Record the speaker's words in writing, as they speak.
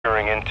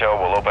gathering intel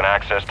will open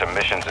access to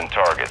missions and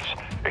targets.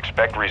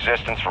 Expect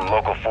resistance from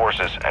local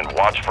forces and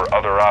watch for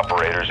other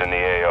operators in the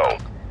AO.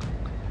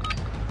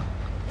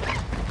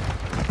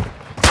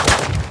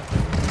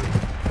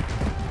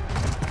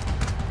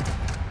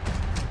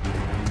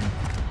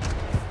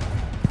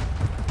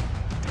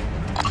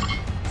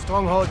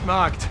 Stronghold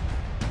marked.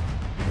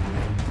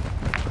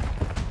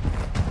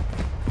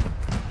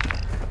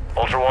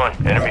 Ultra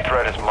One, enemy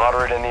threat is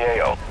moderate in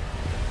the AO.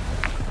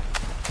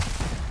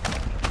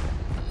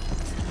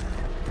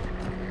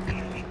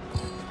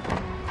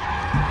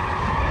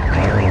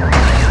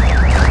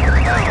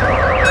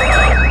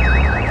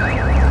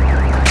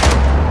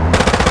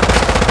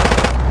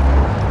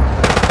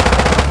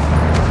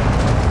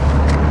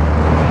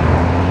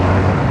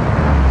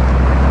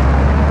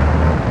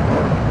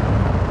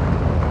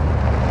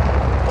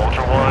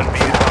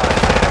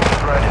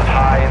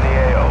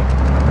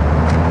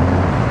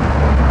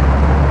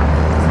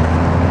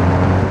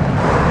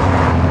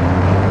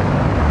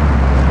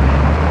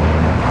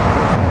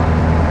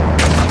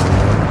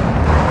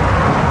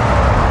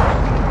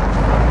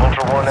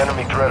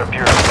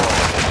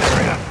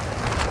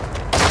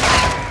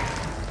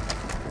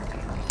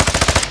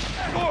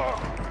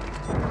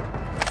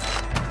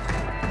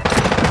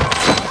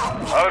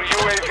 Our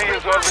UAV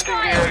is orbiting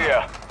the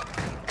area.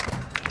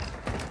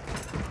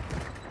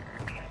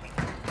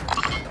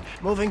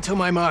 Moving to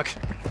my mark.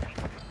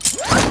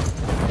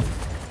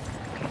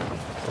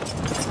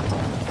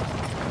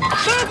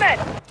 Movement!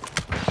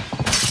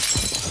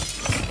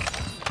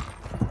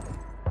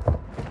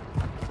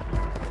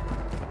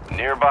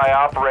 Nearby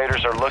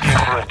operators are looking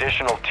for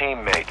additional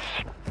teammates.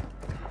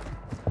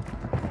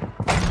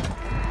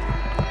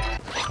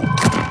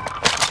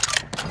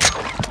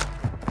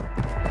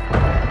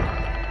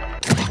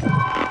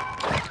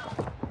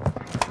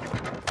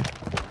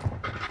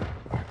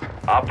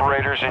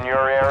 Operators in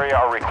your area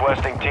are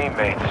requesting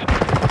teammates.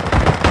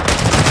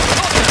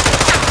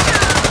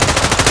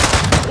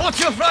 Watch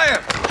your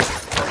fire!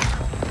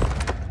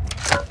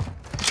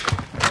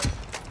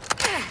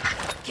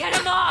 Get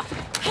him off!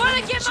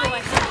 Wanna get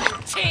my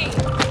team!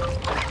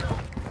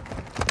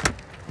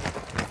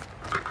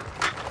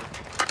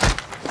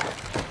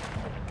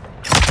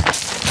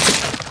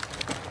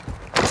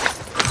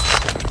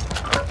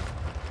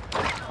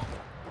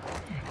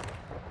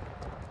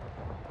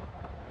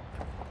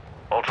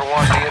 Ultra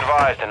One, be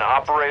advised, an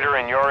operator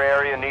in your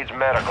area needs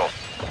medical.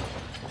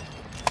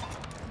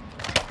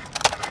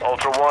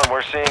 Ultra One,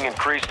 we're seeing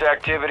increased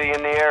activity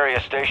in the area.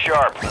 Stay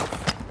sharp.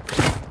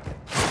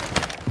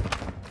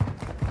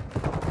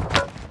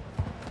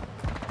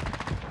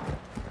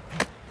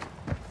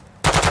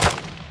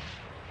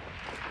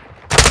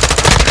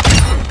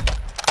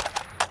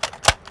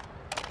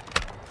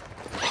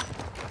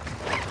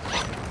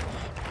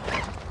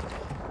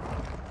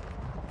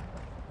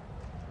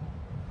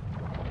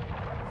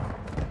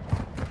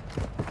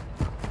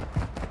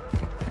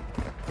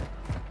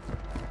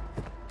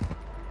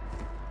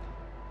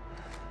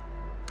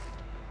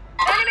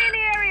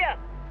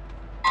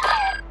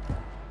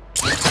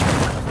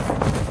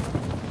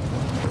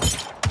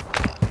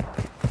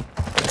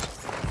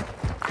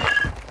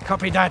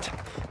 Copy that.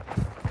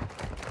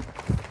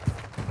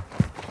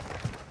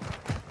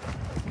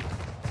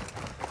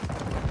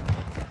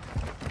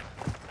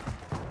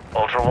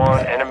 Ultra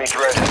One, enemy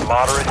threat is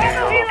moderate near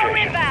your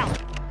location. Inbound!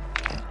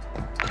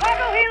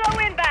 Cargo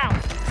helo inbound!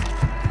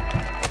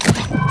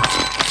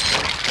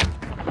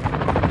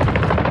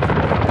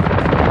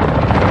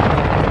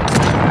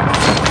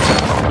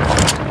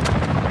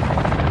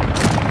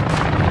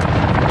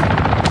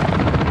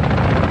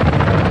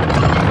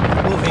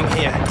 Moving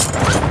here.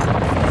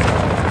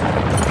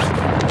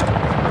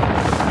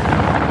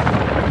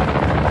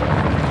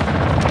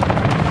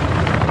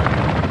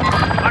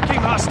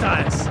 Marking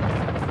hostiles.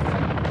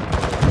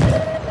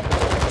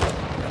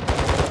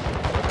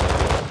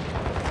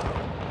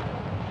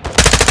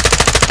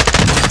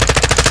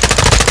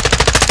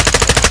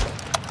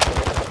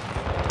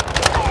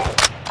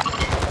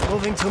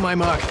 Moving to my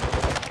mark.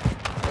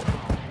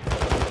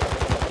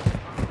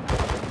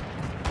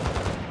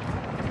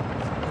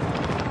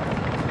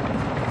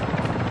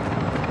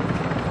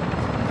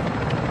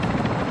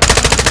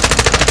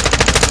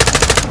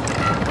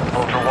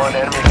 Ultra One,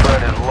 enemy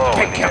threat is low in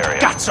Take the your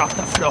area. guts off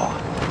the floor.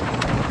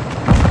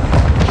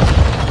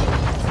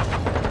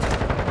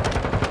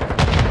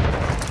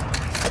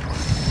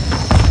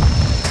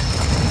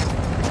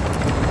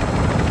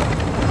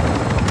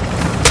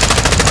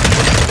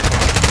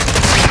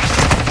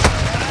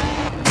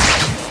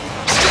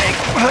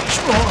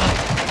 Much more.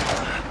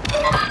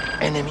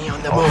 Enemy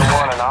on the move. Ultra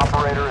One, an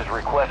operator is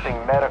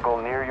requesting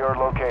medical near your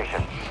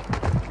location.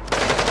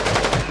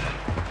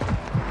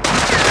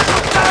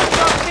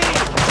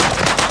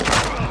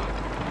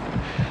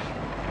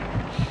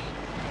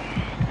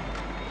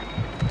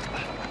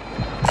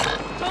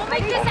 Don't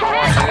make this a Ultra One, be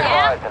hassle,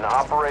 yeah? advised, an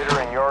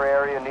operator in your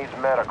area needs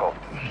medical.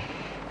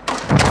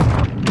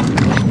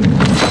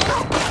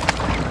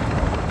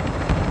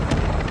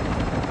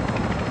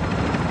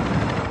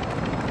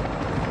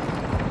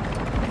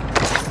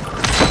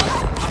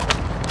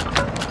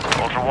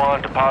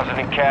 One,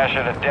 depositing cash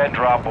at a dead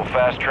drop will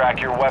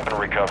fast-track your weapon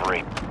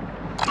recovery.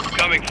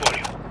 Coming for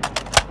you.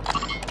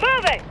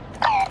 Moving!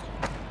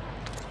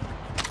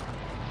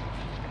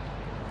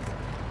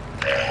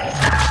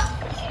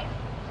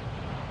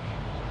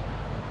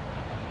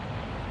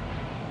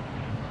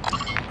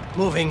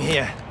 Moving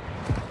here.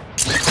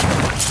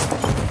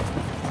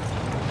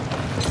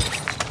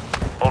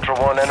 Ultra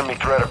One, enemy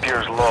threat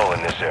appears low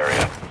in this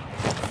area.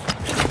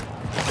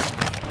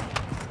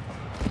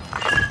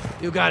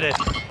 You got it.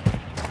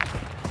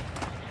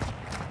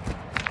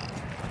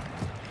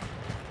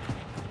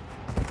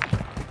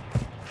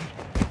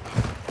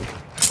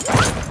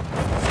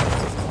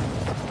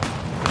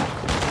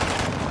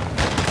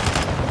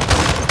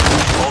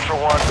 Ultra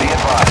One, be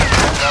advised.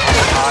 Level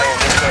is high in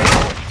this area.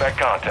 Expect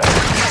contact.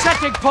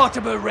 Setting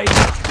portable radio.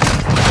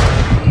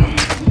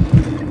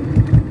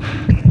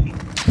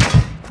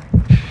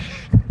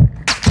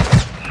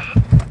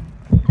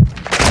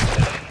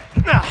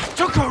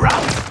 Took her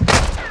out.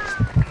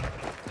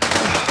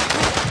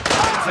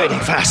 Fading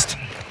fast.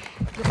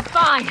 You're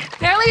fine.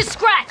 Barely a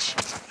scratch.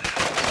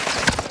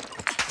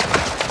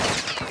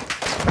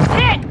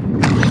 Hit!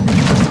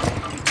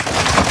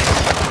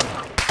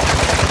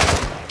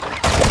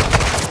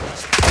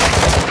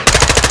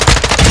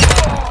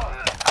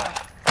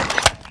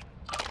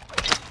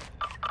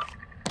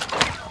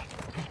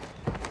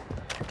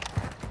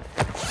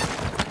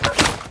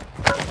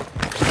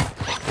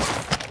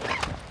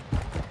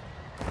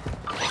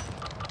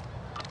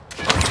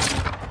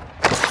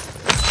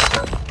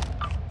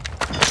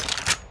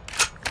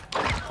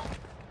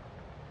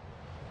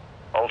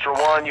 Ultra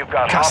One, you've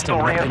got Custom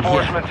hostile weapon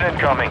reinforcements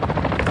incoming.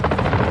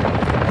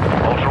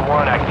 Ultra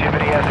One,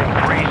 activity has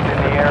increased in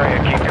the area.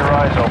 Keep your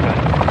eyes open.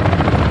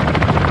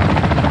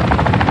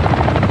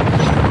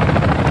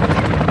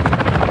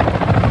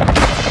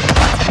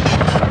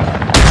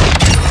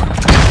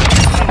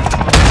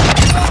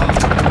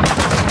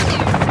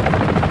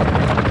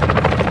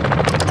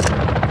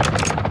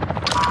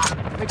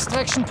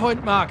 Extraction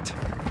point marked.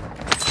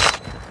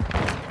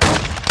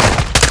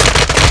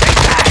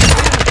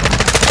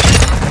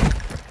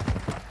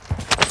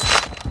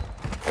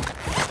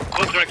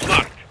 Contract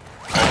locked.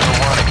 Ultra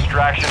One,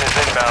 extraction is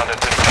inbound at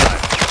this time.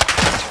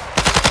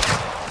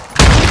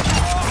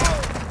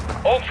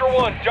 Ultra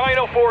One,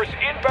 Dino Force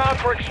inbound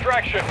for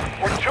extraction.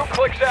 We're 2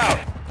 clicks out.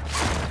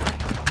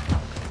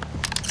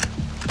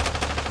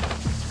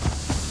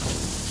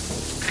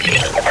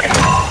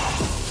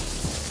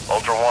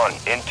 Ultra One,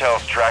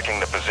 intel's tracking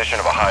the position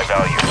of a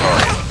high-value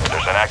target.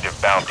 There's an active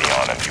bounty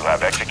on him. You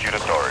have execute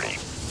authority.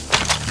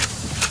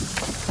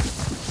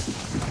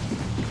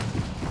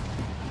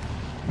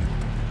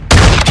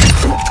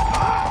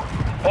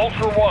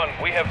 Ultra One,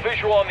 we have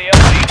visual on the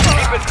LZ.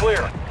 Keep it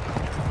clear.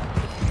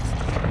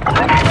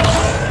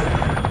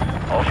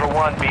 Ultra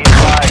One, be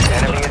advised.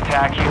 Enemy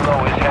attack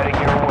helo is heading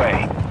your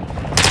way.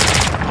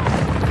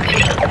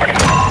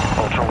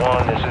 Ultra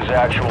One, this is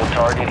actual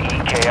target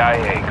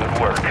EKIA. Good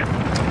work.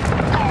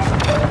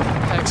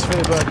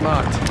 X-Freebird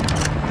marked.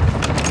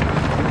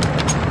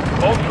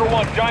 Ultra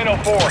One, Dino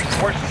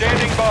Force, we're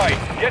standing by.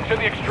 Get to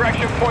the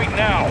extraction point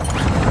now.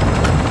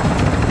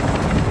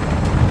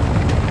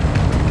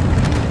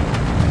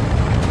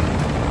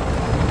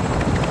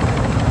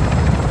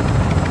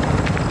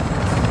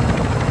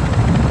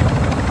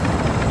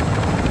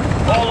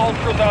 All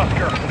Ultras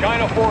Oscar,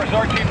 Dino Force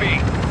RTB.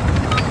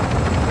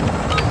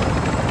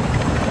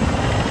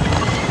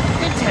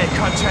 Intel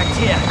contract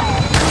here.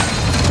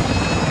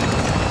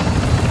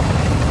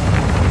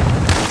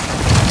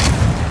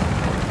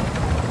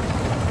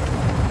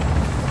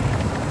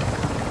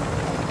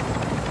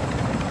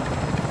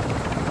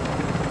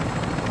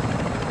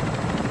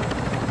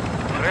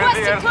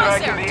 Requesting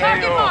closer.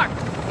 Target marked.